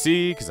into the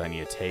PC, because I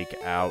need to take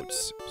out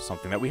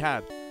something that we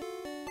had.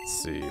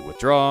 Let's see,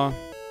 withdraw.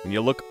 And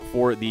you look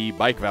for the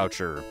bike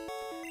voucher.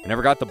 I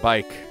never got the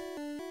bike.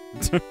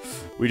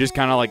 We just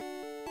kind of, like,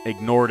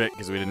 ignored it,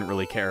 because we didn't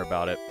really care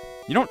about it.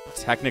 You don't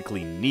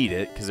technically need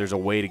it, because there's a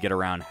way to get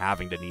around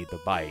having to need the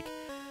bike.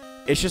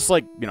 It's just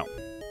like, you know,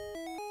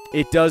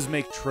 it does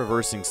make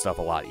traversing stuff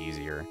a lot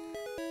easier.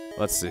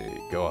 Let's see,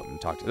 go up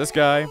and talk to this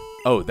guy.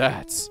 Oh,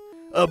 that's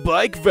a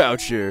bike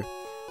voucher.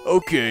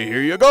 Okay,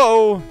 here you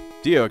go.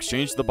 Dio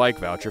exchanged the bike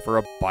voucher for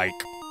a bike.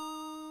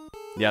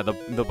 Yeah,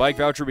 the bike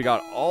voucher we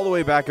got all the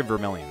way back in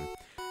Vermilion.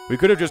 We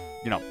could have just,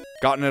 you know,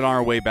 gotten it on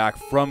our way back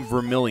from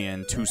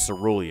Vermilion to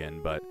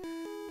Cerulean, but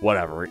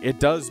whatever.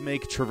 It does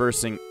make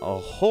traversing a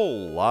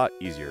whole lot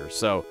easier.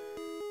 So,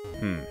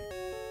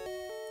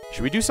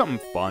 should we do something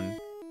fun?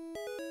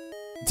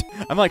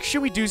 I'm like,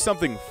 should we do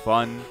something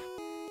fun?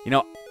 You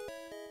know,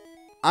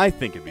 I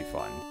think it'd be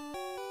fun.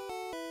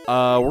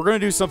 We're gonna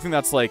do something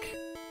that's, like,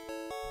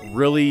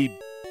 really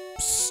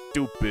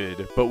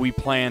stupid, but we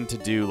plan to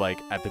do, like,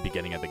 at the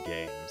beginning of the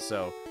game.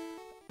 So,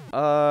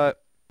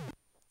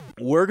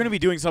 we're gonna be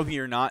doing something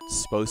you're not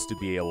supposed to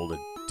be able to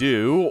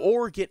do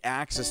or get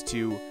access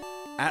to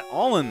at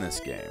all in this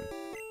game.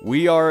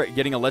 We are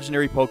getting a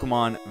legendary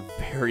Pokemon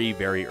very,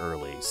 very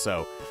early,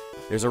 so...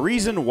 There's a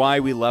reason why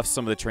we left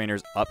some of the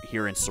trainers up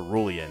here in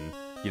Cerulean,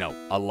 you know,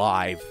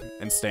 alive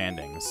and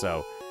standing.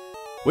 So,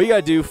 what you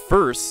gotta do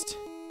first,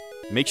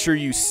 make sure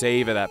you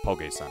save at that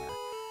Poké Center.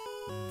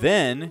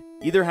 Then,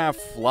 either have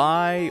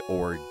Fly,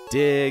 or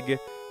Dig,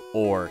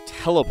 or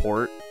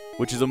Teleport,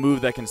 which is a move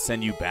that can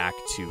send you back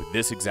to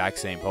this exact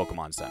same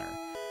Pokemon Center.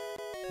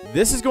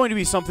 This is going to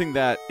be something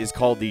that is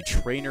called the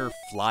Trainer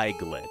Fly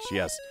Glitch.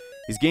 Yes,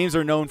 these games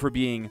are known for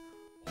being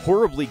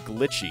horribly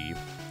glitchy,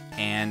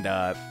 and,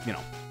 you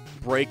know,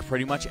 break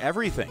pretty much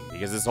everything,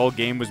 because this whole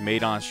game was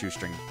made on a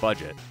shoestring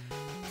budget.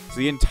 So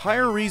the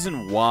entire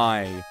reason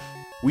why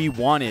we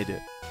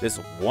wanted this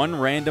one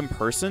random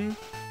person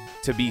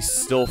to be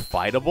still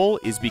fightable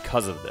is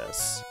because of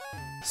this.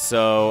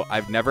 So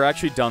I've never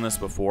actually done this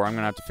before. I'm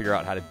gonna have to figure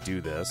out how to do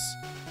this.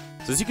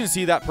 So as you can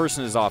see, that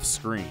person is off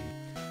screen.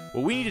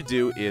 What we need to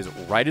do is,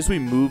 right as we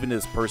move into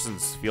this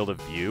person's field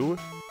of view,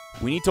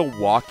 we need to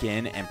walk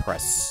in and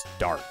press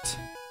start.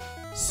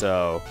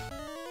 So,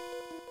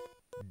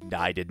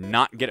 I did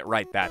not get it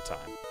right that time.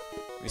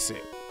 Let me see.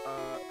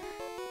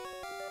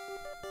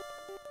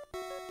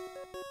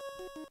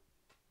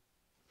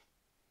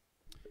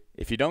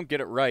 If you don't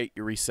get it right,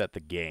 you reset the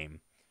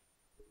game.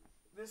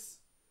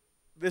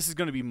 This is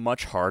going to be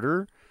much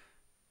harder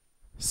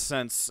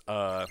since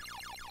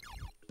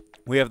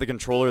we have the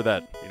controller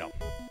that, you know,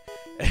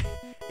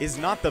 is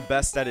not the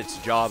best at its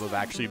job of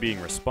actually being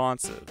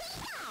responsive.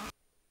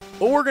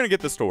 But we're going to get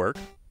this to work.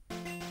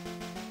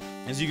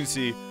 As you can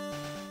see,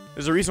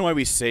 there's a reason why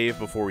we save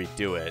before we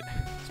do it.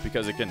 It's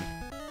because it can...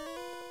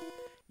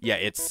 Yeah,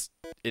 it's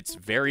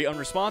very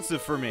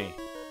unresponsive for me.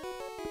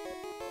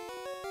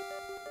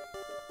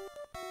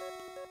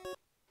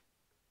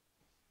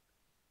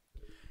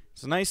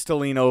 It's nice to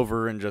lean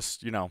over and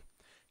just, you know,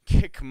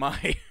 kick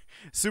my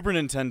Super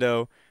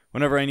Nintendo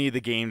whenever I need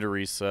the game to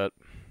reset.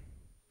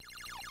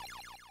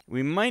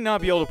 We might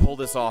not be able to pull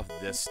this off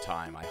this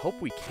time. I hope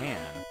we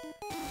can,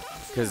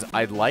 because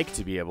I'd like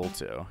to be able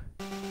to.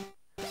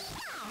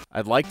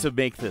 I'd like to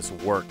make this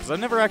work, because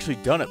I've never actually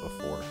done it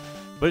before.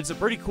 But it's a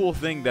pretty cool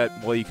thing that,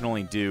 well, you can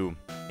only do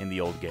in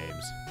the old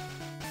games.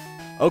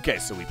 Okay,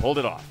 so we pulled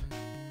it off.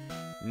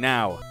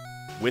 Now,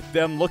 with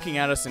them looking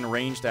at us in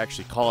range to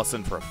actually call us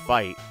in for a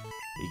fight,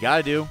 what you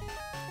gotta do is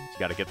you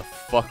gotta get the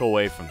fuck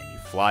away from them. You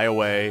fly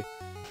away,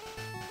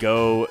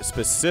 go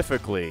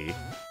specifically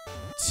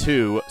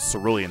to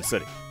Cerulean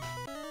City.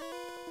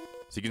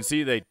 So you can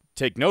see they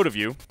take note of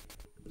you,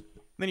 and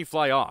then you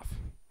fly off.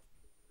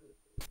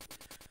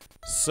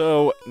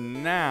 So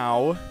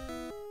now,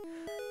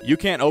 you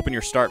can't open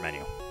your start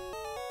menu.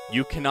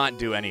 You cannot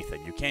do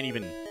anything. You can't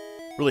even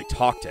really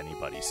talk to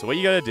anybody. So what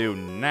you gotta do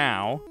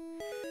now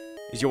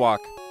is you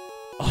walk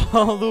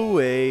all the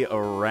way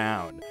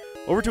around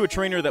over to a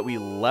trainer that we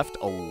left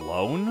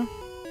alone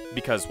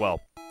because,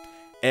 well,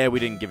 we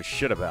didn't give a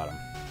shit about him.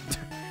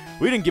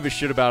 We didn't give a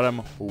shit about him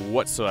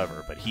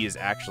whatsoever, but he is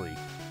actually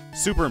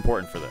super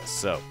important for this.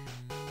 So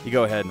you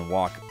go ahead and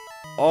walk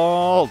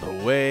all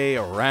the way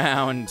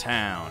around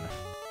town.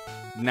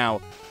 Now,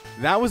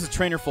 that was a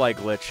trainer fly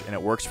glitch, and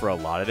it works for a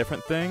lot of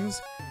different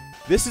things.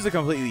 This is a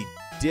completely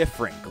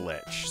different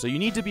glitch, so you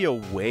need to be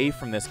away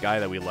from this guy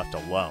that we left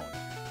alone.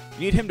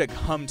 You need him to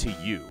come to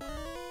you.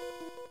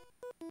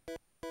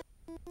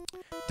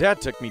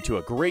 Dad took me to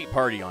a great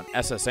party on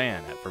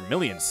SSN at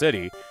Vermilion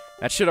City.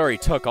 That shit already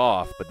took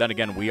off, but then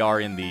again, we are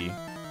in the,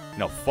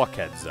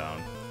 fuckhead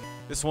zone.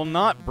 This will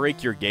not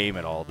break your game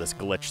at all, this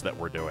glitch that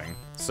we're doing,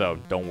 so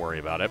don't worry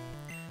about it.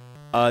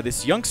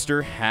 This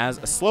youngster has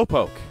a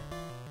slowpoke.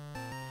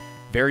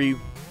 Very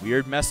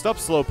weird, messed up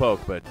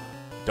slowpoke, but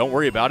don't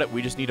worry about it.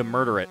 We just need to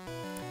murder it.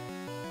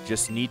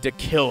 Just need to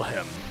kill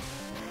him.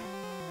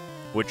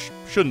 Which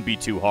shouldn't be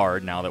too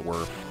hard now that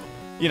we're,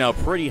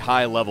 pretty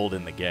high leveled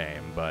in the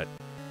game. But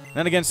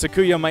then again,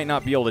 Sakuya might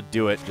not be able to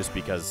do it just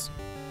because,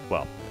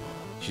 well,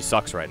 she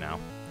sucks right now.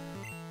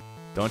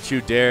 Don't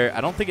you dare.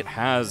 I don't think it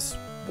has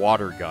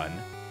water gun.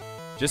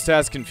 Just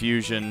has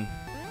confusion.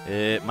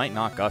 It might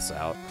knock us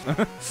out.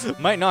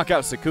 Might knock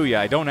out Sakuya.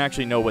 I don't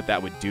actually know what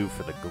that would do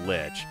for the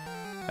glitch.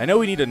 I know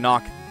we need to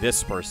knock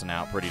this person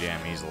out pretty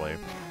damn easily.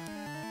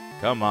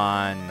 Come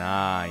on.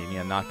 You need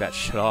to knock that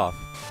shit off.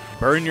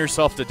 Burn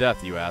yourself to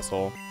death, you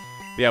asshole.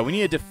 But yeah, we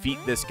need to defeat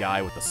this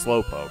guy with the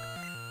slowpoke.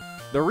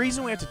 The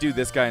reason we have to do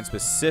this guy in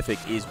specific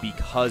is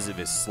because of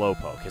his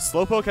slowpoke. His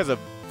slowpoke has a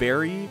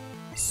very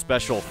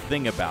special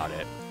thing about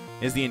it.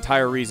 Is the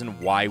entire reason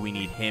why we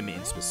need him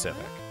in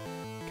specific.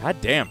 God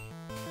damn.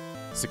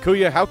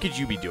 Sakuya, how could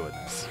you be doing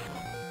this?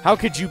 How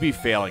could you be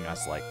failing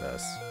us like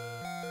this?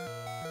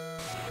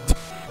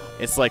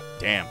 It's like,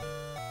 damn.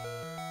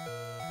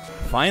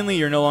 Finally,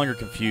 you're no longer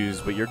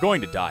confused, but you're going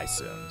to die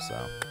soon,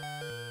 so.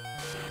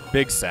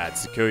 Big sad,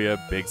 Sakuya,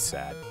 big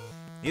sad.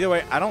 Either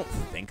way, I don't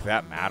think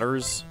that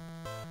matters.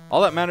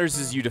 All that matters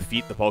is you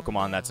defeat the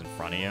Pokemon that's in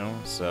front of you,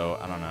 so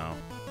I don't know.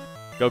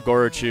 Go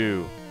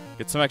Gorochu.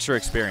 Get some extra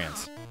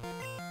experience.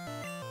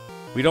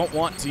 We don't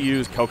want to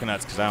use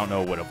coconuts because I don't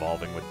know what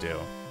evolving would do.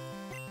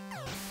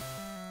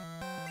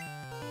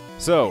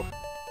 So,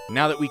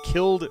 now that we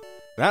killed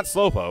that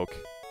slowpoke,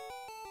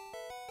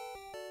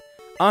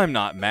 I'm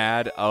not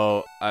mad.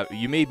 Oh,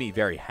 you made me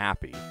very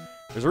happy.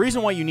 There's a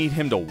reason why you need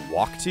him to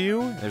walk to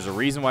you. There's a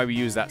reason why we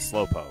use that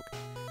slowpoke.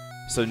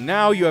 So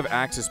now you have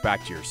access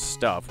back to your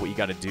stuff. What you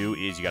gotta do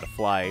is you gotta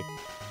fly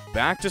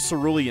back to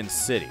Cerulean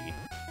City.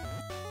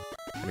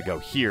 I'm gonna go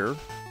here.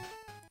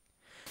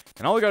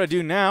 And all we gotta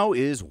do now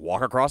is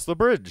walk across the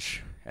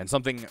bridge. And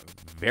something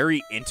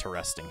very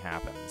interesting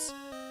happens.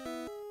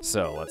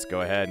 So let's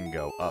go ahead and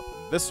go up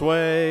this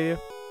way.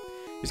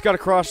 He's gotta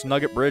cross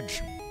Nugget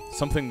Bridge.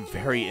 Something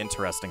very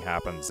interesting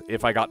happens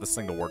if I got this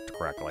thing to work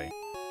correctly.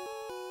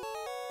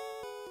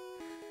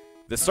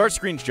 The start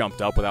screen's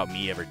jumped up without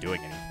me ever doing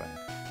anything.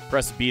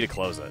 Press B to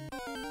close it.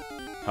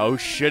 Oh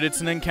shit,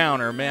 it's an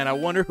encounter. Man, I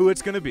wonder who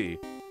it's gonna be.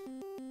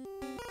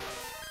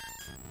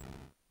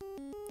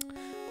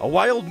 A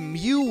wild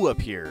Mew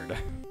appeared.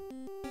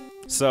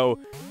 So,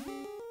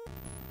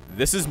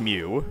 this is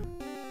Mew,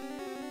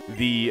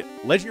 the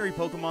legendary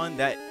Pokemon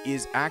that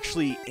is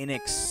actually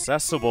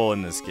inaccessible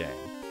in this game.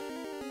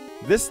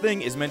 This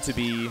thing is meant to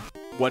be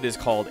what is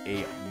called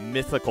a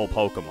mythical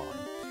Pokemon.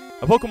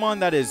 A Pokemon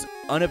that is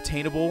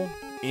unobtainable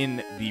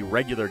in the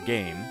regular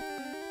game,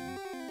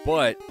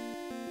 but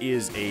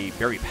is a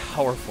very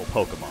powerful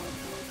Pokemon.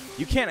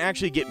 You can't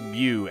actually get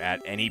Mew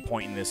at any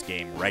point in this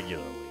game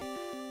regularly.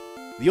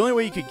 The only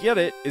way you could get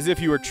it is if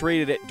you were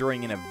traded it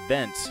during an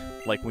event,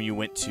 like when you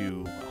went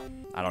to,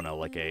 I don't know,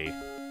 like a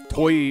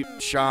toy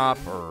shop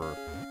or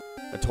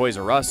a Toys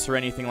R Us or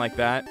anything like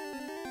that.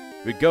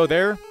 You'd go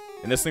there,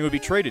 and this thing would be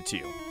traded to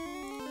you.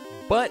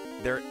 But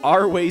there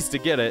are ways to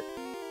get it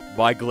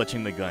by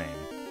glitching the game.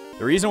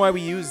 The reason why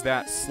we use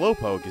that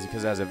Slowpoke is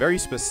because it has a very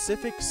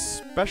specific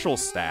special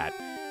stat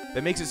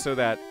that makes it so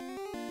that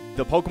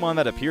the Pokemon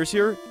that appears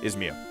here is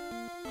Mew.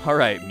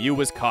 Alright, Mew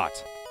was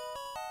caught.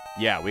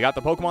 Yeah, we got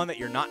the Pokemon that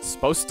you're not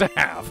supposed to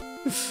have.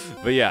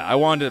 But yeah, I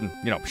wanted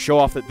to, show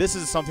off that this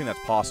is something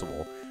that's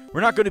possible.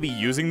 We're not going to be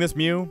using this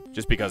Mew,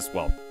 just because,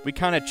 well, we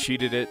kind of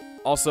cheated it.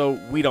 Also,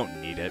 we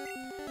don't need it.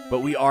 But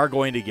we are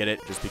going to get it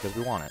just because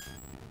we want it.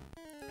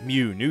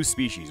 Mew, new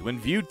species. When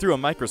viewed through a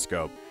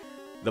microscope,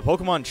 the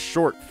Pokemon's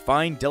short,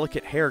 fine,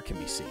 delicate hair can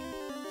be seen.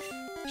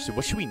 So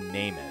what should we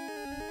name it?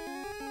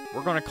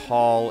 We're going to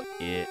call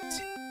it...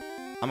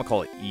 I'm going to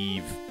call it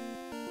Eve.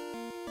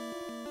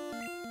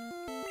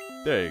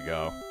 There you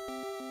go.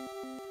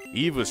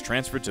 Eve was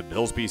transferred to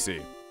Bill's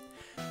PC.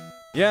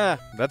 Yeah,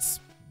 that's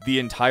the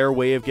entire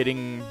way of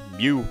getting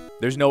Mew.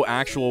 There's no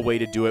actual way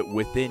to do it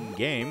within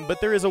game, but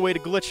there is a way to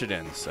glitch it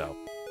in, so.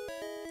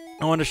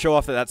 I wanted to show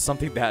off that that's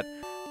something that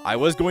I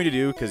was going to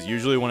do, because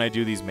usually when I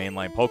do these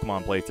mainline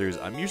Pokemon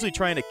playthroughs, I'm usually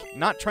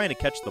not trying to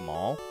catch them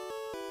all.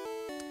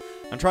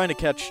 I'm trying to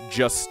catch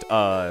just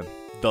the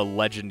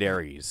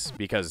legendaries,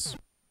 because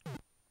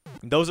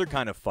those are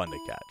kind of fun to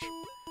catch.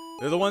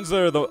 They're the ones that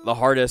are the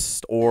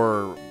hardest,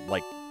 or,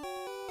 like,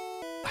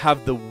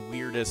 have the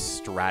weirdest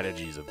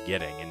strategies of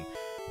getting. And,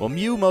 well,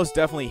 Mew most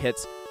definitely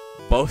hits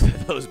both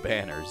of those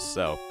banners,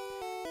 so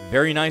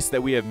very nice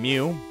that we have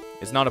Mew.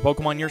 It's not a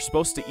Pokemon you're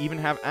supposed to even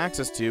have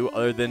access to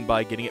other than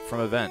by getting it from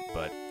event,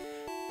 but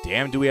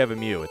damn do we have a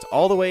Mew. It's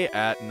all the way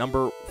at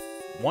number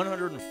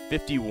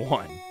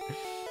 151.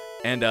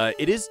 And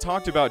it is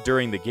talked about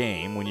during the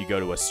game when you go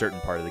to a certain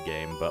part of the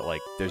game, but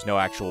like there's no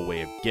actual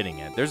way of getting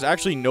it. There's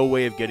actually no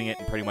way of getting it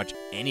in pretty much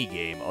any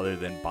game other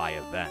than by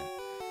event.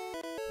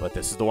 But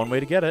this is the one way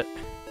to get it.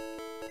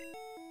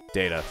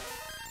 Data.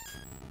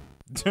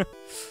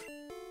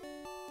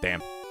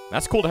 Damn.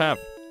 That's cool to have.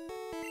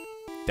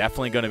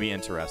 Definitely going to be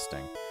interesting.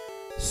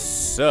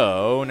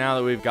 So, now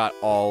that we've got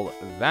all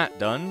that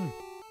done,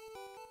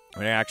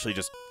 we're going to actually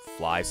just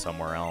fly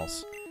somewhere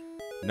else.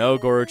 No,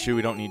 Gorochu,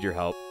 we don't need your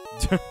help.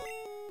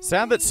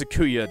 Sad that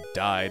Sakuya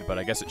died, but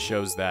I guess it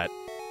shows that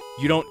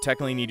you don't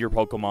technically need your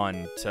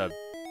Pokemon to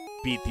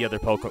beat the other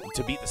Pokemon,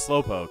 to beat the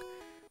Slowpoke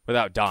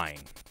without dying.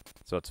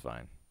 So it's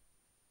fine.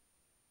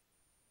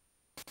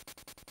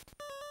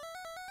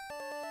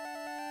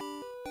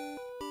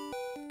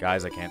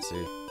 Guys, I can't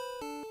see.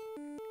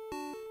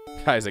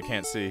 Guys, I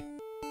can't see.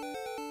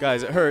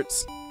 Guys, it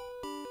hurts.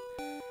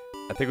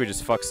 I think we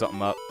just fucked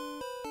something up.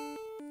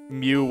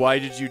 Mew, why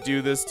did you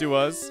do this to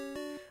us?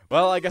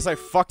 Well, I guess I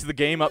fucked the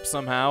game up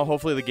somehow.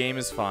 Hopefully the game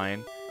is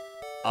fine.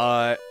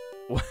 You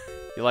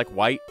like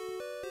white?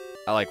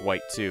 I like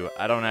white too.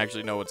 I don't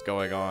actually know what's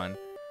going on.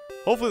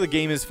 Hopefully the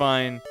game is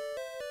fine.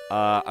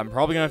 I'm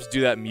probably gonna have to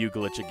do that Mew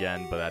glitch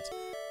again, but that's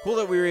cool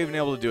that we were even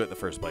able to do it in the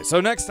first place. So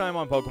next time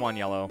on Pokemon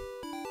Yellow,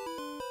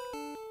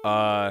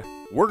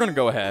 we're gonna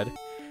go ahead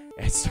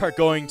and start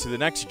going to the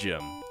next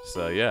gym.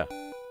 So yeah.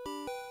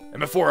 And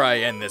before I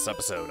end this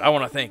episode, I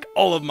want to thank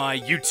all of my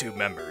YouTube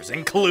members,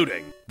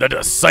 including the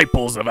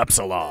Disciples of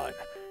Epsilon,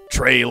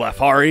 Trey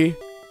Lafari,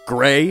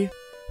 Gray,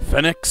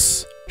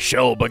 Phoenix,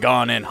 Shell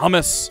Bagon and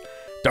Hummus,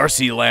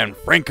 Darcy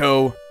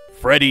Lanfranco,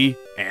 Freddy,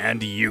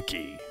 and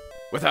Yuki.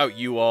 Without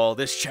you all,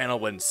 this channel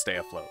wouldn't stay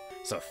afloat.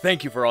 So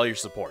thank you for all your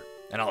support,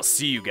 and I'll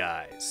see you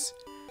guys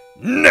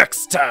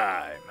next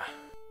time!